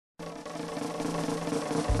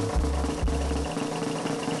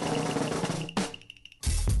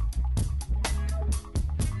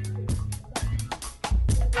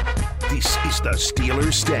This is the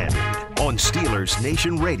Steelers Standard on Steelers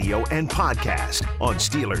Nation Radio and podcast on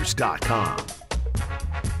Steelers.com.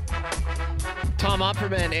 Tom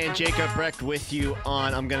Opperman and Jacob Brecht with you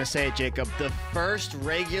on, I'm going to say it, Jacob, the first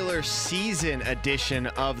regular season edition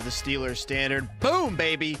of the Steelers Standard. Boom,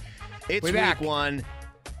 baby. It's week one.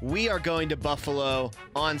 We are going to Buffalo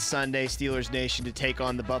on Sunday, Steelers Nation, to take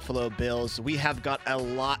on the Buffalo Bills. We have got a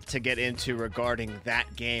lot to get into regarding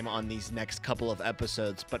that game on these next couple of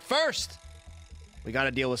episodes. But first, we got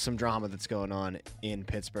to deal with some drama that's going on in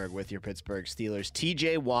Pittsburgh with your Pittsburgh Steelers.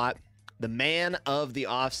 TJ Watt, the man of the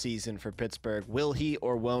offseason for Pittsburgh. Will he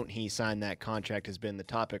or won't he sign that contract has been the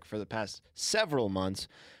topic for the past several months.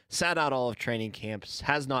 Sat out all of training camps,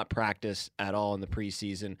 has not practiced at all in the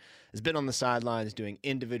preseason, has been on the sidelines doing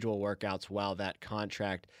individual workouts while that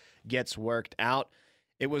contract gets worked out.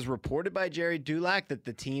 It was reported by Jerry Dulac that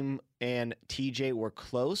the team and TJ were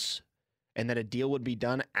close and that a deal would be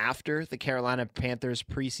done after the Carolina Panthers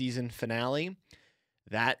preseason finale.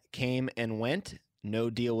 That came and went. No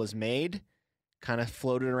deal was made. Kind of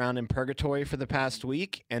floated around in purgatory for the past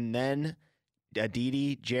week, and then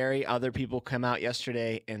Aditi, Jerry, other people come out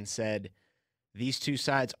yesterday and said these two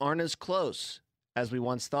sides aren't as close as we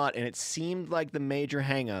once thought, and it seemed like the major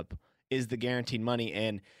hangup is the guaranteed money.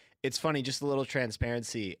 And it's funny, just a little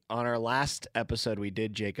transparency. On our last episode we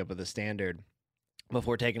did, Jacob, of the Standard,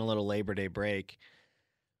 before taking a little Labor Day break,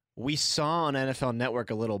 we saw on NFL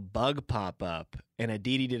Network a little bug pop up, and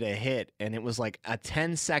Aditi did a hit, and it was like a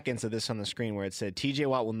 10 seconds of this on the screen where it said TJ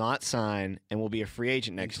Watt will not sign and will be a free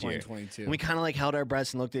agent next year. And we kind of like held our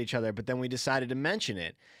breaths and looked at each other, but then we decided to mention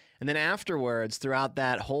it. And then afterwards, throughout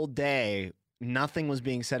that whole day, nothing was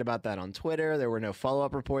being said about that on Twitter. There were no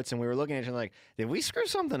follow-up reports, and we were looking at each other like, did we screw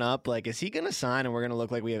something up? Like, is he going to sign and we're going to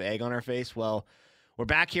look like we have egg on our face? Well, we're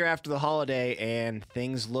back here after the holiday, and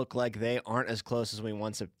things look like they aren't as close as we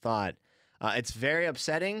once have thought. It's very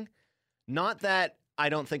upsetting. Not that I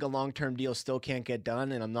don't think a long-term deal still can't get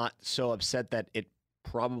done, and I'm not so upset that it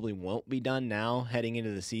probably won't be done now heading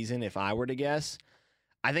into the season, if I were to guess.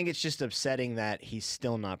 I think it's just upsetting that he's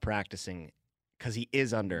still not practicing because he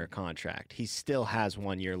is under a contract. He still has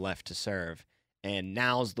 1 year left to serve, and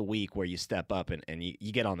now's the week where you step up and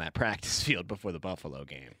you get on that practice field before the Buffalo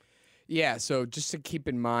game. Yeah, so just to keep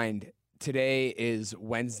in mind, today is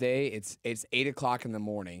Wednesday. It's 8 o'clock in the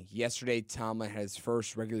morning. Yesterday, Tomlin had his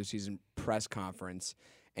first regular season press conference,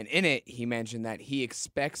 and in it, he mentioned that he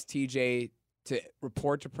expects TJ to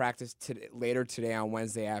report to practice later today on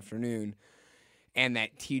Wednesday afternoon, and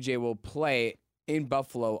that TJ will play in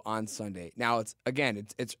Buffalo on Sunday. Now,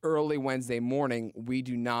 it's early Wednesday morning. We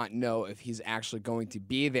do not know if he's actually going to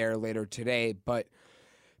be there later today, but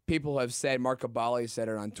people have said, Mark Cabali said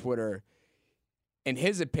it on Twitter, in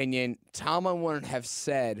his opinion, Tomlin wouldn't have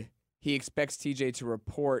said he expects TJ to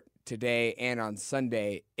report today and on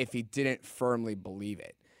Sunday if he didn't firmly believe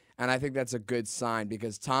it. And I think that's a good sign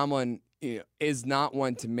because Tomlin is not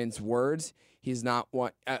one to mince words. He's not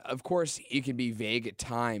one. Of course, he can be vague at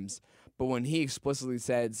times, but when he explicitly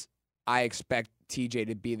says, I expect TJ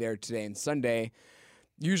to be there today and Sunday,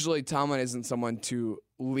 usually Tomlin isn't someone to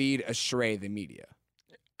lead astray the media.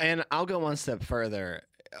 And I'll go one step further.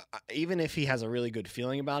 Even if he has a really good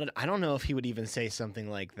feeling about it, I don't know if he would even say something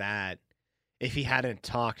like that if he hadn't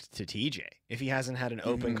talked to TJ, if he hasn't had an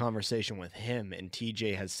open conversation with him and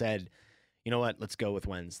TJ has said, you know what, let's go with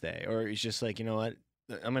Wednesday. Or he's just like, you know what,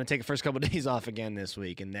 I'm going to take the first couple of days off again this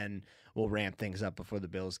week, and then we'll ramp things up before the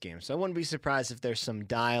Bills game. So I wouldn't be surprised if there's some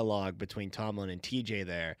dialogue between Tomlin and TJ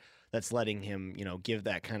there that's letting him, give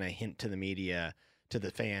that kind of hint to the media, to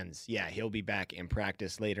the fans. Yeah, he'll be back in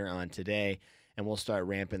practice later on today, and we'll start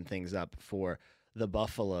ramping things up for the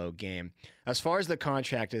Buffalo game. As far as the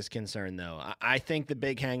contract is concerned, though, I think the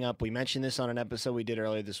big hang-up, we mentioned this on an episode we did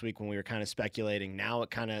earlier this week when we were kind of speculating. Now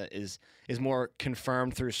it kind of is more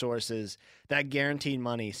confirmed through sources. That guaranteed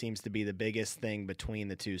money seems to be the biggest thing between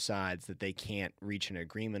the two sides that they can't reach an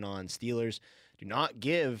agreement on. Steelers do not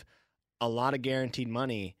give a lot of guaranteed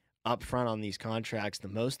money up front on these contracts. The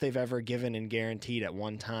most they've ever given and guaranteed at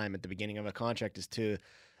one time at the beginning of a contract is to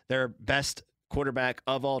their best quarterback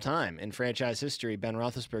of all time in franchise history, Ben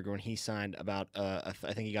Roethlisberger, when he signed about, I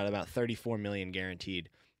think he got about $34 million guaranteed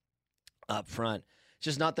up front. It's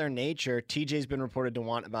just not their nature. TJ's been reported to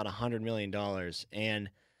want about $100 million, and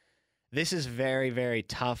this is very, very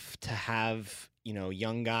tough to have,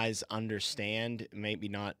 young guys understand, maybe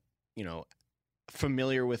not,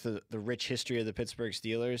 familiar with the rich history of the Pittsburgh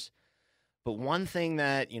Steelers. But one thing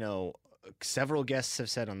that, several guests have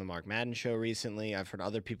said on the Mark Madden show recently. I've heard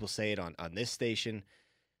other people say it on this station.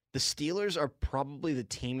 The Steelers are probably the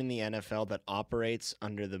team in the NFL that operates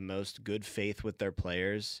under the most good faith with their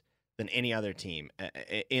players than any other team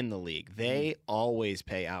in the league. They always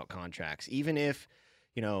pay out contracts, even if,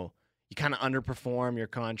 you kind of underperform your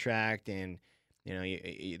contract and,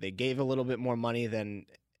 they gave a little bit more money than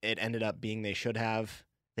it ended up being they should have.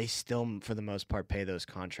 They still, for the most part, pay those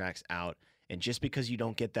contracts out. And just because you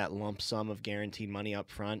don't get that lump sum of guaranteed money up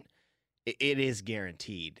front, it is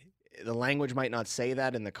guaranteed. The language might not say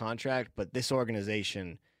that in the contract, but this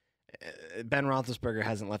organization, Ben Roethlisberger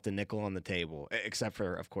hasn't left a nickel on the table, except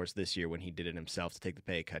for, of course, this year when he did it himself to take the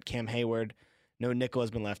pay cut. Cam Hayward, no nickel has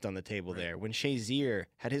been left on the table there. When Shazier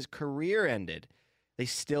had his career ended, they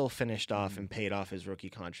still finished off and paid off his rookie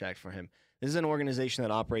contract for him. This is an organization that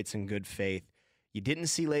operates in good faith. You didn't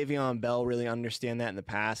see Le'Veon Bell really understand that in the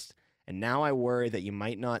past, and now I worry that you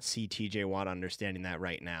might not see T.J. Watt understanding that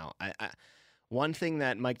right now. One thing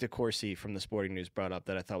that Mike DeCourcy from the Sporting News brought up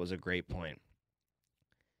that I thought was a great point.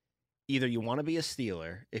 Either you want to be a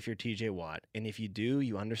Steeler if you're T.J. Watt, and if you do,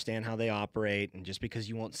 you understand how they operate, and just because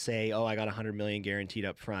you won't say, I got $100 million guaranteed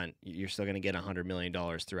up front, you're still going to get $100 million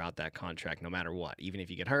throughout that contract no matter what. Even if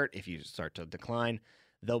you get hurt, if you start to decline,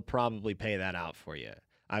 they'll probably pay that out for you.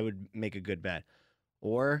 I would make a good bet.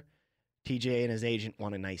 Or TJ and his agent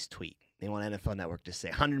want a nice tweet. They want NFL Network to say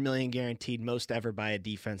 $100 million guaranteed, most ever by a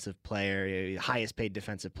defensive player, highest paid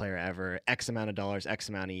defensive player ever, X amount of dollars, X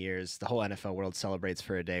amount of years. The whole NFL world celebrates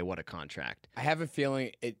for a day. What a contract! I have a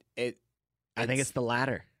feeling I think it's the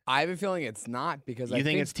latter. I have a feeling it's not because I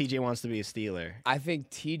think it's TJ wants to be a Steeler. I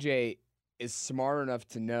think TJ is smart enough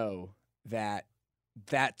to know that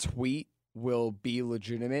that tweet will be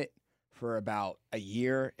legitimate for about a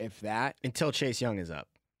year, if that, until Chase Young is up.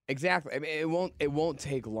 Exactly. I mean, it won't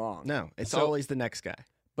take long. No, it's always the next guy.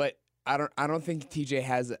 But I don't think TJ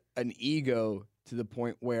has an ego to the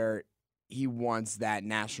point where he wants that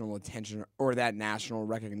national attention or that national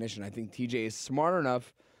recognition. I think TJ is smart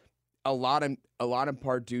enough, a lot in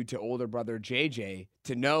part due to older brother JJ,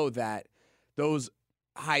 to know that those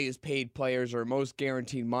highest paid players or most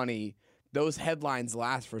guaranteed money, those headlines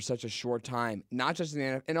last for such a short time, not just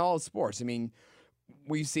in all sports. I mean,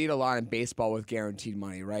 we see it a lot in baseball with guaranteed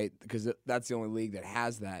money, right? Because that's the only league that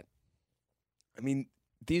has that. I mean,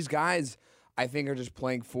 these guys, I think, are just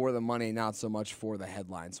playing for the money, not so much for the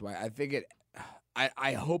headlines. So I think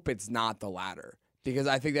I hope it's not the latter, because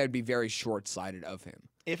I think that would be very short-sighted of him.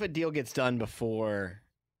 If a deal gets done before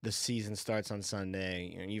the season starts on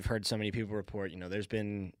Sunday, you've heard so many people report, there's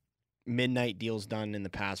been midnight deals done in the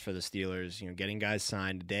past for the Steelers, getting guys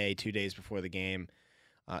signed a day, 2 days before the game.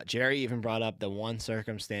 Jerry even brought up the one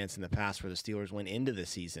circumstance in the past where the Steelers went into the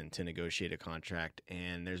season to negotiate a contract,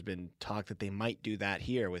 and there's been talk that they might do that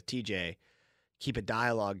here with TJ, keep a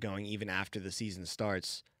dialogue going even after the season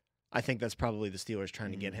starts. I think that's probably the Steelers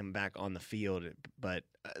trying to get him back on the field, but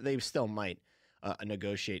they still might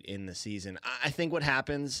negotiate in the season. I think what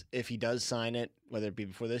happens if he does sign it, whether it be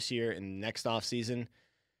before this year and next offseason,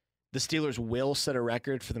 the Steelers will set a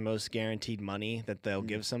record for the most guaranteed money that they'll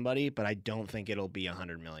give somebody, but I don't think it'll be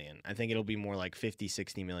 $100 million. I think it'll be more like $50,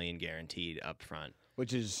 $60 million guaranteed up front.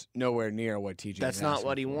 Which is nowhere near what TJ That's not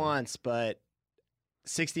what he wants, but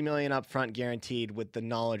 $60 million up front guaranteed with the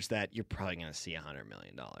knowledge that you're probably going to see $100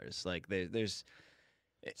 million. Like there's.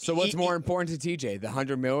 So what's more important to TJ, the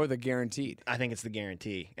 $100 million or the guaranteed? I think it's the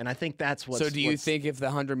guarantee, and I think that's what. So do you think if the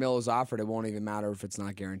 $100 million is offered, it won't even matter if it's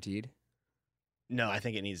not guaranteed? No, I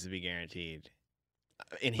think it needs to be guaranteed.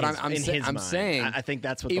 In his I'm mind. saying, I think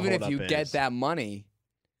that's what. Even the if you get is. that money,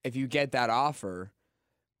 if you get that offer,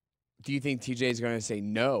 do you think TJ is going to say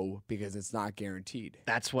no because it's not guaranteed?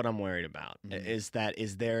 That's what I'm worried about. Is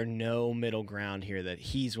there no middle ground here that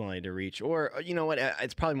he's willing to reach, or you know what?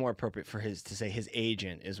 It's probably more appropriate for to say his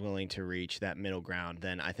agent is willing to reach that middle ground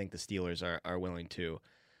than I think the Steelers are willing to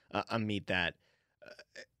meet that.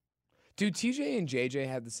 Do TJ and JJ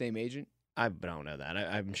have the same agent? I don't know that.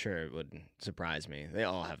 I'm sure it wouldn't surprise me. They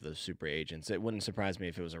all have those super agents. It wouldn't surprise me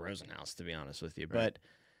if it was a Rosenhaus, to be honest with you. Right.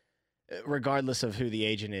 But regardless of who the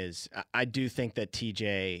agent is, I do think that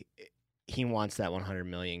TJ, he wants that $100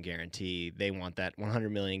 million guarantee. They want that $100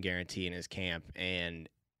 million guarantee in his camp, and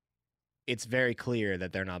it's very clear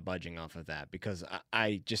that they're not budging off of that, because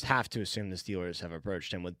I just have to assume the Steelers have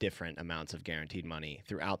approached him with different amounts of guaranteed money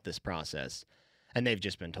throughout this process, and they've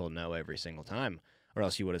just been told no every single time. Or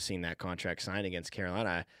else you would have seen that contract signed against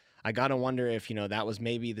Carolina. I got to wonder if, that was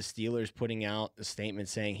maybe the Steelers putting out a statement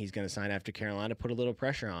saying he's going to sign after Carolina, put a little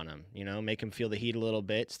pressure on him, make him feel the heat a little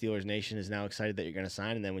bit. Steelers Nation is now excited that you're going to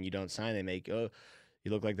sign, and then when you don't sign, they make, you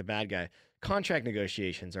look like the bad guy. contract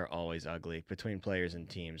negotiations are always ugly between players and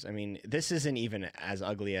teams. I mean, this isn't even as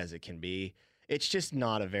ugly as it can be. It's just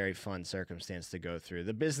not a very fun circumstance to go through.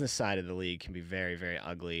 The business side of the league can be very, very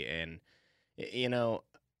ugly. And, you know,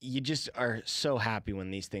 you just are so happy when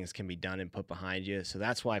these things can be done and put behind you. So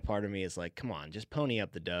that's why part of me is like, come on, just pony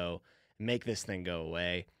up the dough and make this thing go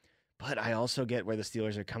away. But I also get where the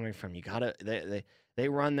Steelers are coming from. You gotta they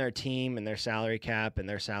run their team and their salary cap, and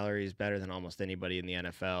their salary is better than almost anybody in the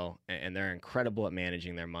NFL, and they're incredible at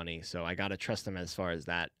managing their money. So I gotta trust them as far as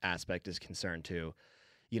that aspect is concerned too.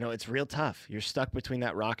 You know, it's real tough. You're stuck between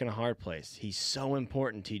that rock and a hard place. He's so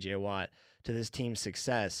important, TJ Watt, to this team's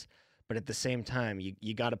success. But at the same time,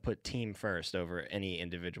 you got to put team first over any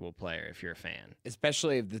individual player if you're a fan.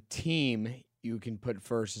 Especially if the team you can put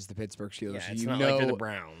first is the Pittsburgh Steelers. Yeah, it's not like they're the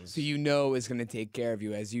Browns. So you know is going to take care of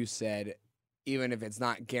you. As you said, even if it's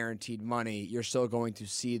not guaranteed money, you're still going to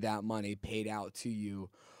see that money paid out to you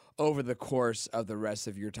over the course of the rest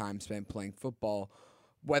of your time spent playing football,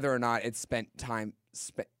 whether or not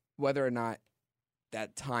whether or not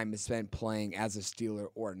that time is spent playing as a Steeler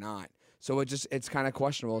or not. So it's kind of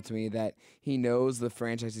questionable to me that he knows the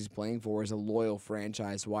franchise he's playing for is a loyal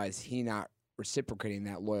franchise. Why is he not reciprocating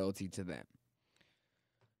that loyalty to them?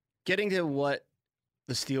 Getting to what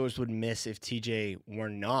the Steelers would miss if TJ were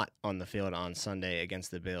not on the field on Sunday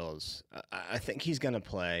against the Bills, I think he's going to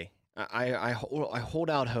play. I hold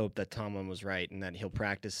out hope that Tomlin was right and that he'll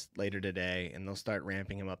practice later today and they'll start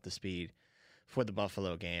ramping him up to speed for the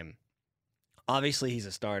Buffalo game. Obviously, he's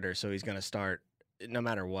a starter, so he's going to start no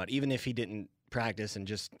matter what. Even if he didn't practice and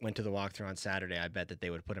just went to the walkthrough on Saturday, I bet that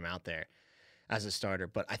they would put him out there as a starter.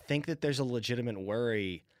 But I think that there's a legitimate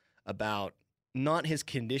worry about not his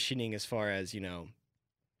conditioning as far as, you know,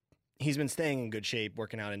 he's been staying in good shape,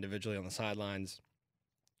 working out individually on the sidelines,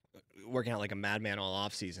 working out like a madman all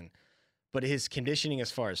offseason. But his conditioning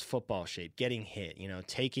as far as football shape, getting hit, you know,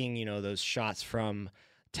 taking, you know, those shots from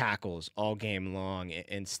tackles all game long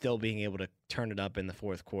and still being able to turn it up in the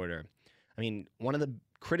fourth quarter. I mean, one of the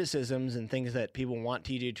criticisms and things that people want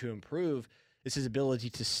TJ to improve is his ability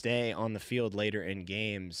to stay on the field later in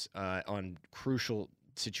games on crucial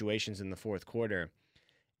situations in the fourth quarter.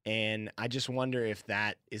 And I just wonder if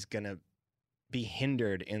that is going to be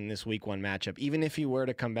hindered in this week 1 matchup. Even if he were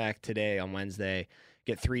to come back today on Wednesday,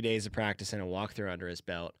 get 3 days of practice and a walkthrough under his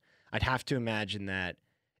belt, I'd have to imagine that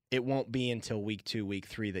it won't be until week 2, week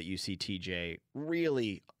 3 that you see TJ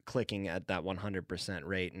really clicking at that 100%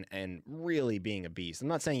 rate and really being a beast. I'm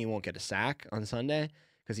not saying he won't get a sack on Sunday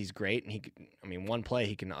because he's great. And one play,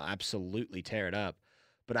 he can absolutely tear it up.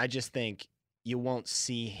 But I just think you won't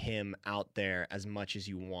see him out there as much as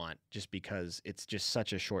you want just because it's just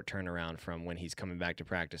such a short turnaround from when he's coming back to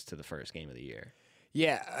practice to the first game of the year.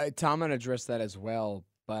 Yeah, Tomlin addressed that as well.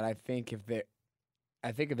 But I think if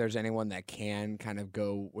there's anyone that can kind of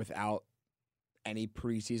go without any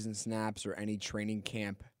preseason snaps or any training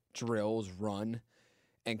camp drills run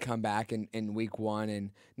and come back in week 1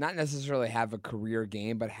 and not necessarily have a career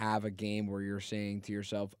game, but have a game where you're saying to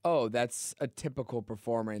yourself, oh, that's a typical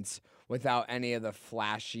performance without any of the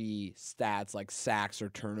flashy stats like sacks or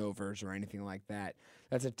turnovers or anything like that.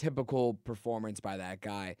 That's a typical performance by that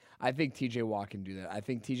guy. I think TJ Watt can do that. I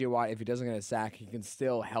think TJ Watt, if he doesn't get a sack, he can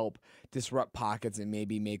still help disrupt pockets and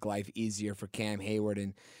maybe make life easier for Cam Hayward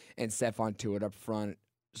and Stephon Tuitt up front.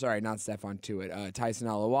 Sorry, not Stephon Tuitt, Tyson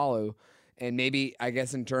Alualu. And maybe, I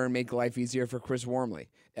guess, in turn, make life easier for Chris Wormley,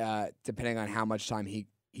 depending on how much time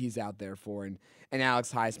he's out there for. And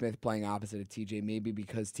Alex Highsmith playing opposite of TJ, maybe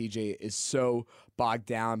because TJ is so bogged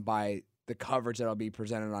down by the coverage that'll be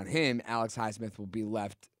presented on him, Alex Highsmith will be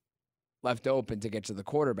left open to get to the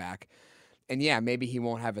quarterback. And yeah, maybe he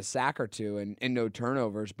won't have a sack or two and no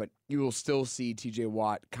turnovers, but you will still see TJ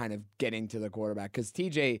Watt kind of getting to the quarterback because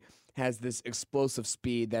TJ has this explosive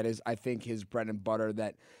speed that is, I think, his bread and butter.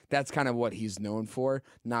 That's kind of what he's known for,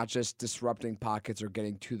 not just disrupting pockets or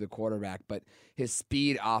getting to the quarterback, but his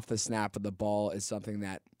speed off the snap of the ball is something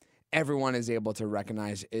that everyone is able to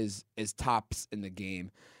recognize is tops in the game.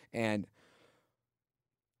 And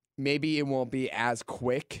maybe it won't be as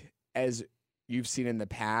quick as you've seen in the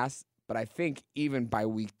past, but I think even by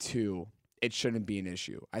week 2, it shouldn't be an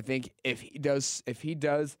issue. I think if he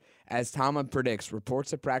does, as Tomlin predicts,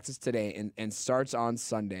 reports of practice today and starts on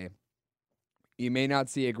Sunday, you may not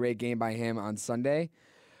see a great game by him on Sunday,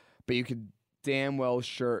 but you could damn well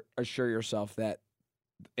assure yourself that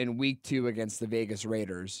in week 2 against the Vegas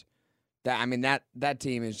Raiders, that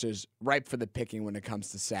team is just ripe for the picking when it comes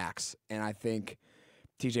to sacks. And I think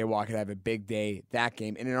TJ Watt could have a big day that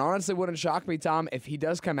game. And it honestly wouldn't shock me, Tom, if he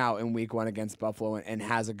does come out in week 1 against Buffalo and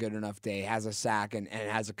has a good enough day, has a sack, and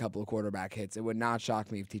has a couple of quarterback hits. It would not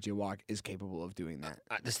shock me if TJ Watt is capable of doing that.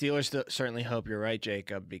 The Steelers certainly hope you're right,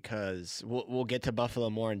 Jacob, because we'll get to Buffalo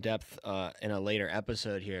more in depth in a later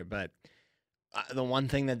episode here. But the one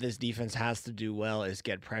thing that this defense has to do well is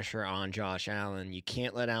get pressure on Josh Allen. You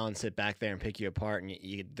can't let Allen sit back there and pick you apart, and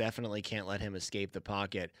you definitely can't let him escape the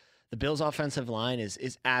pocket. The Bills' offensive line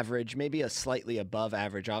is average, maybe a slightly above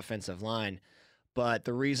average offensive line, but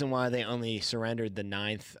the reason why they only surrendered they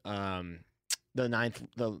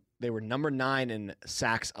were number 9 in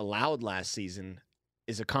sacks allowed last season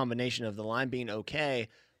is a combination of the line being okay,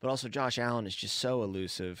 but also Josh Allen is just so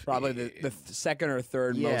elusive. Probably the second or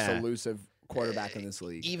third most elusive quarterback in this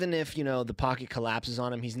league. Even if, the pocket collapses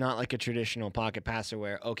on him, he's not like a traditional pocket passer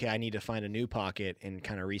where, okay, I need to find a new pocket and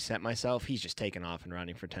kind of reset myself. He's just taking off and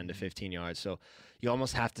running for 10 to 15 yards. So you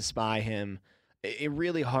almost have to spy him. A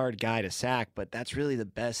really hard guy to sack, but that's really the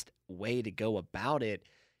best way to go about it.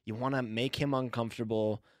 You want to make him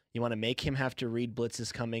uncomfortable. You want to make him have to read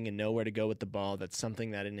blitzes coming and know where to go with the ball. That's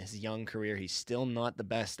something that in his young career he's still not the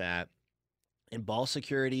best at. And ball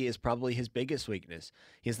security is probably his biggest weakness.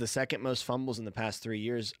 He has the second most fumbles in the past 3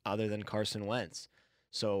 years other than Carson Wentz.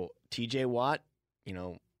 So TJ Watt,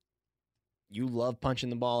 you love punching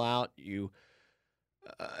the ball out. You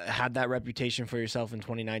had that reputation for yourself in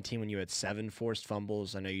 2019 when you had 7 forced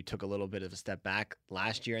fumbles. I know you took a little bit of a step back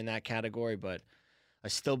last year in that category, but I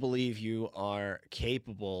still believe you are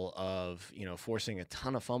capable of, forcing a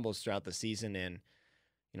ton of fumbles throughout the season. And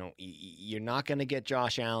you're not going to get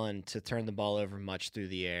Josh Allen to turn the ball over much through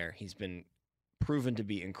the air. He's been proven to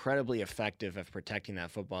be incredibly effective at protecting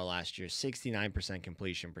that football last year, 69%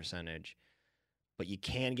 completion percentage. But you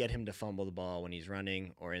can get him to fumble the ball when he's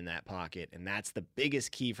running or in that pocket, and that's the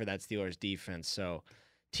biggest key for that Steelers defense. So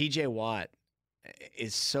TJ Watt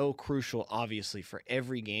is so crucial, obviously, for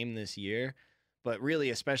every game this year, but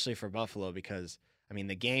really especially for Buffalo because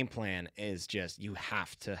the game plan is just you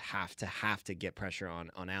have to get pressure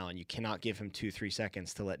on Allen. You cannot give him 2-3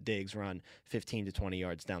 seconds to let Diggs run 15 to 20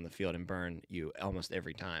 yards down the field and burn you almost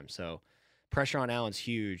every time. So pressure on Allen's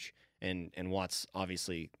huge, and Watt's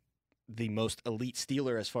obviously the most elite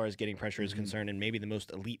Steeler as far as getting pressure is concerned, and maybe the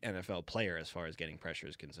most elite NFL player as far as getting pressure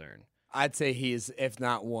is concerned. I'd say he's, if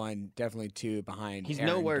not 1, definitely 2 behind. He's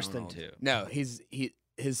Aaron no worse Donald. than 2. No,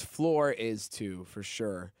 his floor is 2 for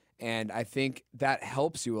sure. And I think that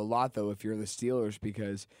helps you a lot, though, if you're the Steelers,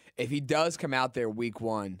 because if he does come out there week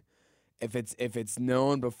 1, if it's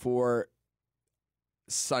known before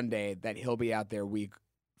Sunday that he'll be out there week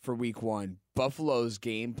 1, Buffalo's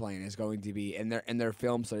game plan is going to be, and their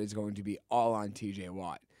film study is going to be all on TJ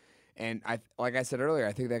Watt. And like I said earlier,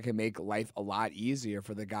 I think that can make life a lot easier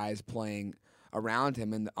for the guys playing around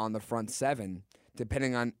him on the front 7.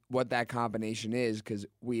 Depending on what that combination is, because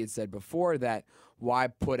we had said before that why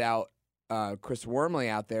put out Chris Wormley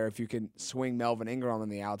out there if you can swing Melvin Ingram on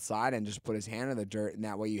the outside and just put his hand in the dirt, and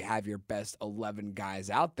that way you have your best 11 guys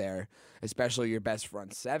out there, especially your best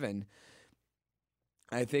front 7.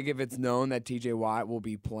 I think if it's known that TJ Watt will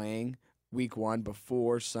be playing week 1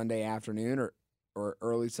 before Sunday afternoon or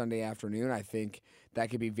early Sunday afternoon, I think that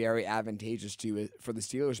could be very advantageous for the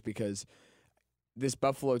Steelers because this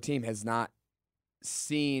Buffalo team has not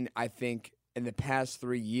seen, I think, in the past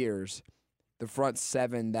 3 years, the front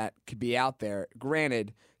 7 that could be out there.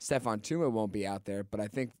 Granted, Stephon Tuitt won't be out there, but I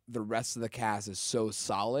think the rest of the cast is so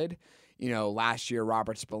solid. Last year,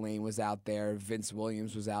 Robert Spillane was out there. Vince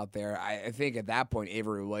Williams was out there. I think at that point,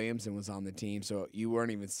 Avery Williamson was on the team, so you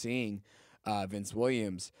weren't even seeing Vince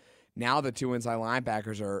Williams. Now the 2 inside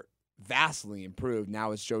linebackers are vastly improved.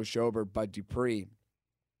 Now it's Joe Schobert, Bud Dupree.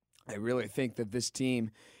 I really think that this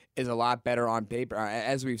team is a lot better on paper.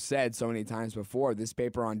 As we've said so many times before, this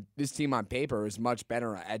team on paper is much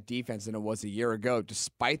better at defense than it was a year ago,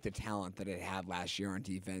 despite the talent that it had last year on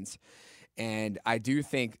defense. And I do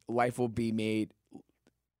think life will be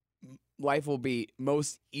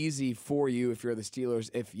most easy for you if you're the Steelers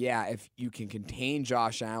if you can contain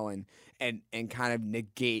Josh Allen and kind of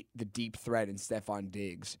negate the deep threat in Stephon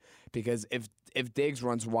Diggs. Because if Diggs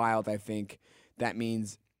runs wild, I think that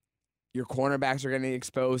means your cornerbacks are going to be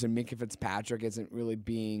exposed, and Minkah Fitzpatrick isn't really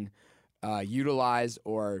being utilized,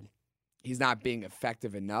 or he's not being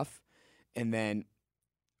effective enough. And then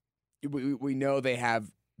we know they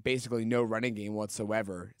have basically no running game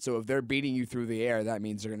whatsoever. So if they're beating you through the air, that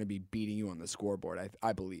means they're going to be beating you on the scoreboard,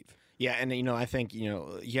 I believe. Yeah, and I think,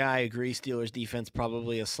 I agree Steelers defense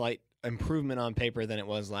probably a slight improvement on paper than it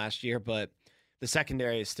was last year, but the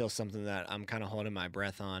secondary is still something that I'm kind of holding my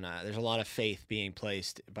breath on. There's a lot of faith being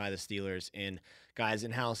placed by the Steelers in guys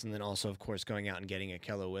in-house, and then also, of course, going out and getting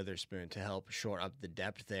Ahkello Witherspoon to help shore up the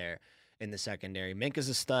depth there in the secondary. Minkah's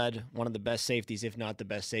a stud, one of the best safeties, if not the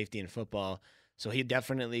best safety in football. So he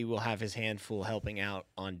definitely will have his handful helping out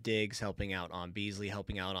on Diggs, helping out on Beasley,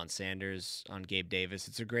 helping out on Sanders, on Gabe Davis.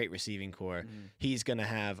 It's a great receiving core. He's going to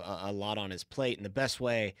have a lot on his plate, and the best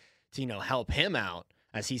way to help him out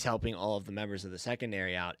as he's helping all of the members of the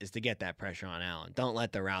secondary out is to get that pressure on Allen. Don't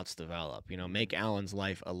let the routes develop. Make Allen's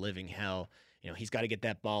life a living hell. He's got to get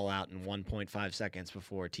that ball out in 1.5 seconds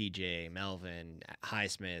before TJ, Melvin,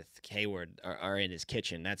 Highsmith, Hayward are in his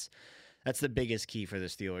kitchen. That's the biggest key for the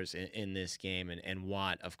Steelers in this game. And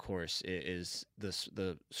Watt, of course, is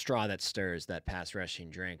the straw that stirs that pass rushing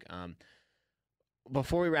drink.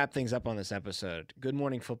 Before we wrap things up on this episode, Good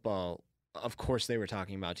Morning Football, of course, they were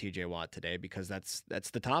talking about TJ Watt today because that's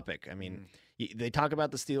the topic. I mean, they talk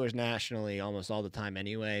about the Steelers nationally almost all the time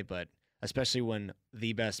anyway, but especially when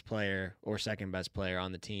the best player or second best player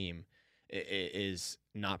on the team is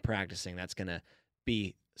not practicing, that's going to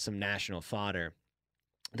be some national fodder.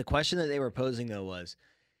 The question that they were posing, though, was,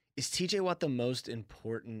 is TJ Watt the most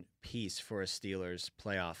important piece for a Steelers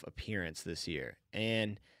playoff appearance this year?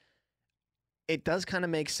 And it does kind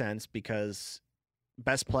of make sense because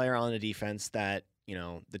best player on a defense that,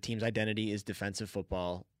 the team's identity is defensive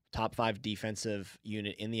football, top 5 defensive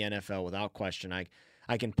unit in the NFL without question.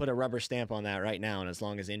 I can put a rubber stamp on that right now, and as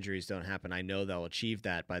long as injuries don't happen, I know they'll achieve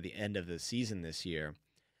that by the end of the season this year.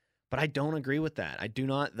 But I don't agree with that. I do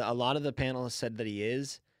not. A lot of the panelists said that he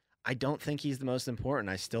is. I don't think he's the most important.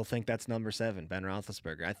 I still think that's number 7, Ben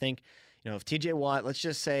Roethlisberger. I think, if TJ Watt, let's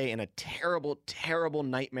just say in a terrible, terrible,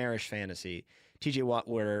 nightmarish fantasy, TJ Watt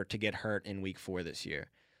were to get hurt in week 4 this year,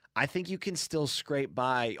 I think you can still scrape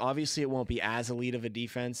by. Obviously, it won't be as elite of a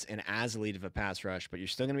defense and as elite of a pass rush, but you're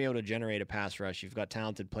still going to be able to generate a pass rush. You've got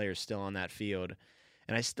talented players still on that field,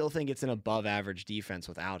 and I still think it's an above-average defense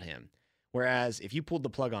without him. Whereas if you pulled the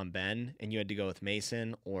plug on Ben and you had to go with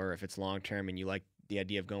Mason, or if it's long-term and you like the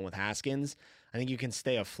idea of going with Haskins, I think you can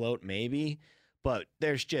stay afloat maybe, but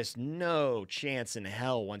there's just no chance in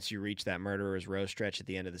hell once you reach that murderer's row stretch at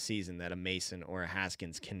the end of the season that a Mason or a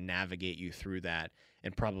Haskins can navigate you through that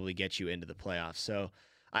and probably get you into the playoffs. So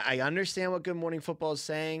I understand what Good Morning Football is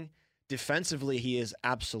saying. Defensively, he is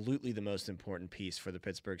absolutely the most important piece for the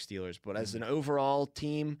Pittsburgh Steelers, but as an overall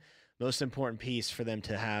team, most important piece for them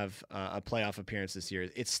to have a playoff appearance this year,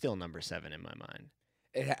 it's still number 7 in my mind.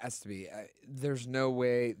 It has to be. There's no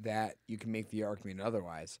way that you can make the argument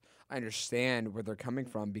otherwise. I understand where they're coming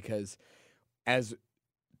from because, as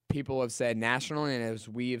people have said nationally and as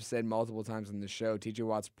we have said multiple times on the show, TJ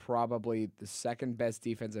Watt's probably the second best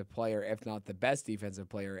defensive player, if not the best defensive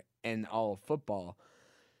player in all of football.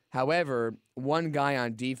 However, one guy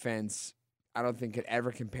on defense I don't think could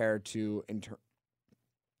ever compare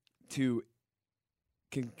can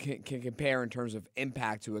compare in terms of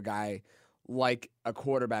impact to a guy like a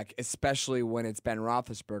quarterback, especially when it's Ben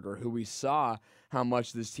Roethlisberger, who we saw how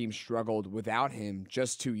much this team struggled without him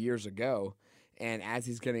just 2 years ago. And as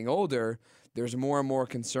he's getting older, there's more and more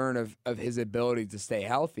concern of his ability to stay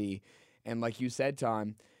healthy. And like you said,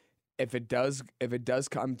 Tom, if it does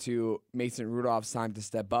come to Mason Rudolph's time to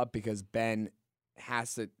step up because Ben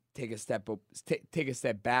has to take a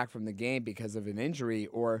step back from the game because of an injury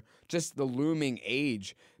or just the looming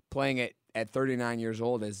age, playing it at 39 years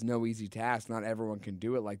old is no easy task. Not everyone can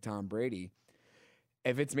do it like Tom Brady.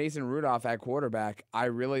 If it's Mason Rudolph at quarterback, I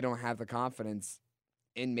really don't have the confidence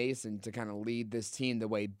in Mason to kind of lead this team the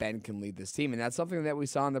way Ben can lead this team. And that's something that we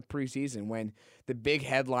saw in the preseason when the big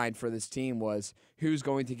headline for this team was who's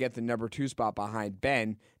going to get the number 2 spot behind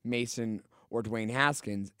Ben, Mason, or Dwayne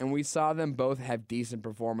Haskins. And we saw them both have decent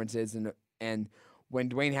performances. And when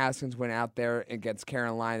Dwayne Haskins went out there against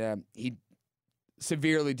Carolina, he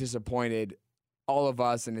severely disappointed all of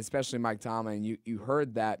us, and especially Mike Tomlin. You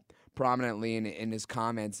heard that prominently in his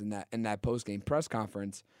comments in that post-game press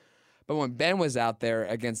conference. But when Ben was out there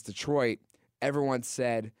against Detroit, everyone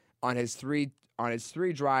said on his three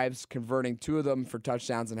drives, converting 2 of them for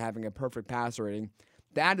touchdowns and having a perfect passer rating,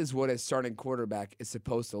 that is what a starting quarterback is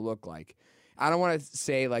supposed to look like. I don't want to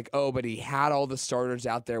say like, oh, but he had all the starters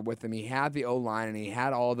out there with him. He had the O-line and he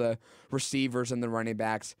had all the receivers and the running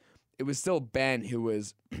backs. It was still Ben who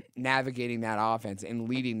was navigating that offense and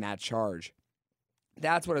leading that charge.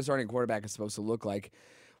 That's what a starting quarterback is supposed to look like.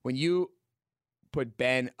 When you put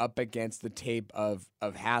Ben up against the tape of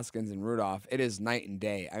Haskins and Rudolph, it is night and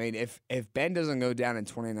day. I mean, if Ben doesn't go down in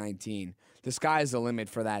 2019, the sky's the limit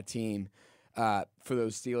for that team, for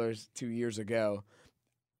those Steelers 2 years ago.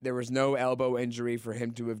 there was no elbow injury for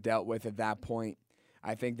him to have dealt with at that point.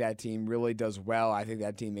 I think that team really does well. I think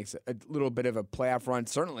that team makes a little bit of a playoff run,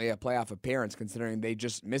 certainly a playoff appearance, considering they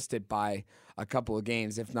just missed it by a couple of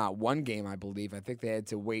games, if not one game, I believe. I think they had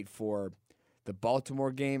to wait for the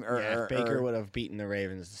Baltimore game. If Baker would have beaten the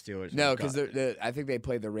Ravens, the Steelers. No, because I think they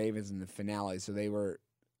played the Ravens in the finale, so they were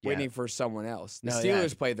waiting for someone else. The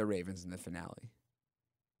Steelers played the Ravens in the finale.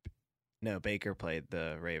 No, Baker played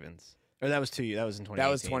the Ravens. Or that was 2 years. That was in 2018.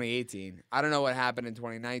 That was 2018. I don't know what happened in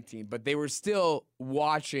 2019, but they were still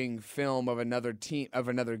watching film of another team of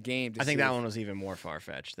another game. I think that one was even more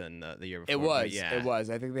far-fetched than the year before. It was. It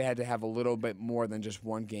was. I think they had to have a little bit more than just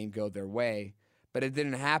one game go their way, but it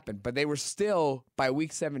didn't happen. But they were still, by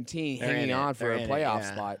week 17, hanging on for a playoff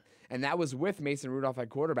spot. And that was with Mason Rudolph at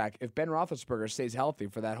quarterback. If Ben Roethlisberger stays healthy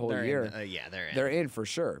for that whole year, they're in for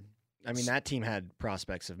sure. I mean, that team had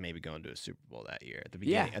prospects of maybe going to a Super Bowl that year at the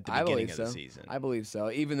beginning, of the season. I believe so.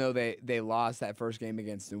 Even though they lost that first game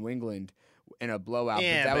against New England in a blowout,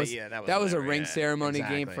 that was a ring ceremony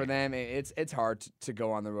game for them. It's hard to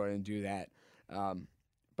go on the road and do that.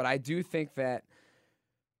 But I do think that.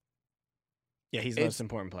 Yeah, he's the most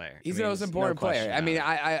important player. He's the most important player. I mean,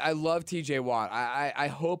 I love T.J. Watt. I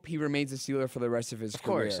hope he remains a Steeler for the rest of his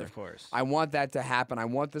career. Of course. I want that to happen. I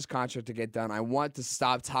want this contract to get done. I want to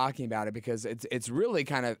stop talking about it because it's really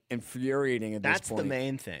kind of infuriating at this point. That's the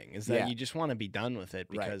main thing, is that you just want to be done with it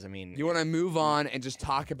because, I mean... You want to move on and just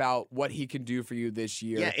talk about what he can do for you this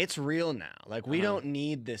year. Yeah, it's real now. Like, we don't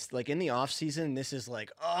need this. Like, in the offseason, this is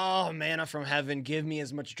like, oh, manna from heaven, give me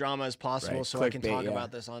as much drama as possible so I can talk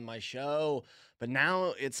about this on my show. But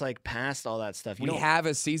now it's like past all that stuff. We have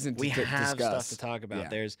a season to discuss. We have stuff to talk about. Yeah.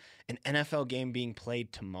 There's an NFL game being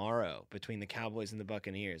played tomorrow between the Cowboys and the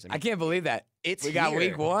Buccaneers. I can't believe that. We got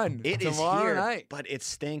week 1. It is tomorrow here, night. But it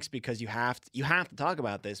stinks because you have to talk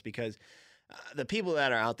about this because the people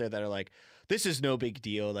that are out there that are like, this is no big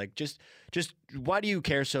deal. Like, just why do you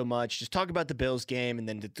care so much? Just talk about the Bills game, and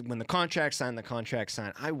then when the contract signed, the contract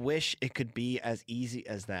signed. I wish it could be as easy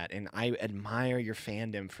as that, and I admire your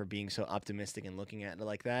fandom for being so optimistic and looking at it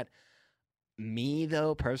like that. Me,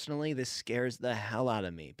 though, personally, this scares the hell out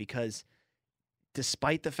of me because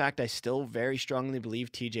despite the fact I still very strongly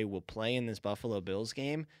believe TJ will play in this Buffalo Bills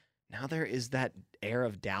game, now there is that air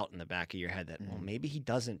of doubt in the back of your head that, well, maybe he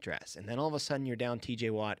doesn't dress. And then all of a sudden you're down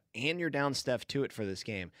TJ Watt and you're down Steph Tuitt for this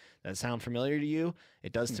game. Does that sound familiar to you?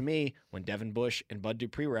 It does to me when Devin Bush and Bud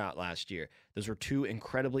Dupree were out last year. Those were two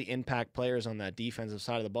incredibly impact players on that defensive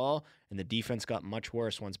side of the ball, and the defense got much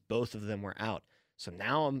worse once both of them were out. So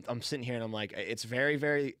now I'm sitting here and I'm like, it's very,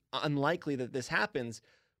 very unlikely that this happens,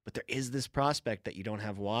 but there is this prospect that you don't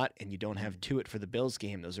have Watt and you don't have Tuitt for the Bills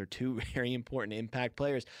game. Those are two very important impact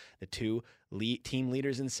players. The two team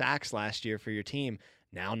leaders in sacks last year for your team,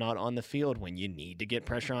 now not on the field when you need to get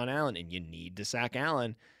pressure on Allen and you need to sack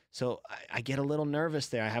Allen. So I get a little nervous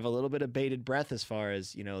there. I have a little bit of bated breath as far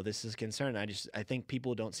as, this is concerned. I think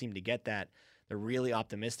people don't seem to get that. They're really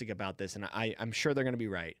optimistic about this, and I'm sure they're going to be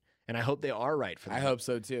right. And I hope they are right for them. I hope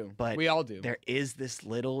so too. But we all do. There is this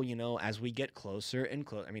little, as we get closer and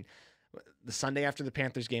closer. I mean, the Sunday after the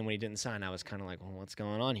Panthers game when he didn't sign, I was kind of like, well, what's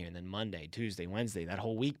going on here? And then Monday, Tuesday, Wednesday, that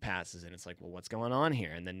whole week passes, and it's like, well, what's going on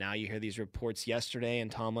here? And then now you hear these reports yesterday and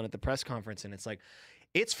Tomlin at the press conference, and it's like,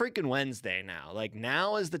 it's freaking Wednesday now. Like,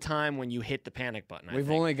 now is the time when you hit the panic button.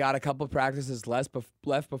 We've only got a couple practices left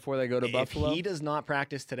before they go to Buffalo. If he does not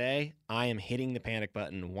practice today, I am hitting the panic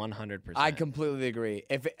button 100%. I completely agree.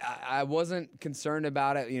 I wasn't concerned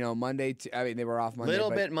about it, Monday. They were off Monday.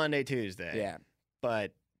 Little bit Monday, Tuesday. Yeah.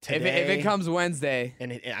 But today, if it comes Wednesday.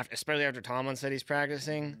 And especially after Tomlin said he's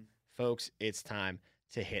practicing, folks, it's time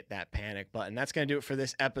to hit that panic button. That's going to do it for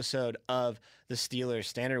this episode of the Steelers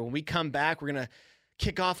Standard. When we come back, we're going to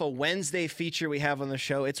kick off a Wednesday feature we have on the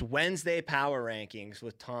show. It's Wednesday Power Rankings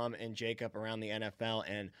with Tom and Jacob around the NFL,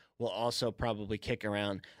 and we'll also probably kick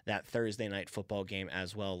around that Thursday night football game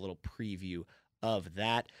as well, a little preview of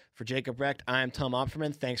that. For Jacob Recht, I'm Tom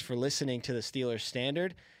Opperman. Thanks for listening to the Steelers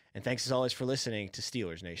Standard, and thanks as always for listening to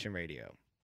Steelers Nation Radio.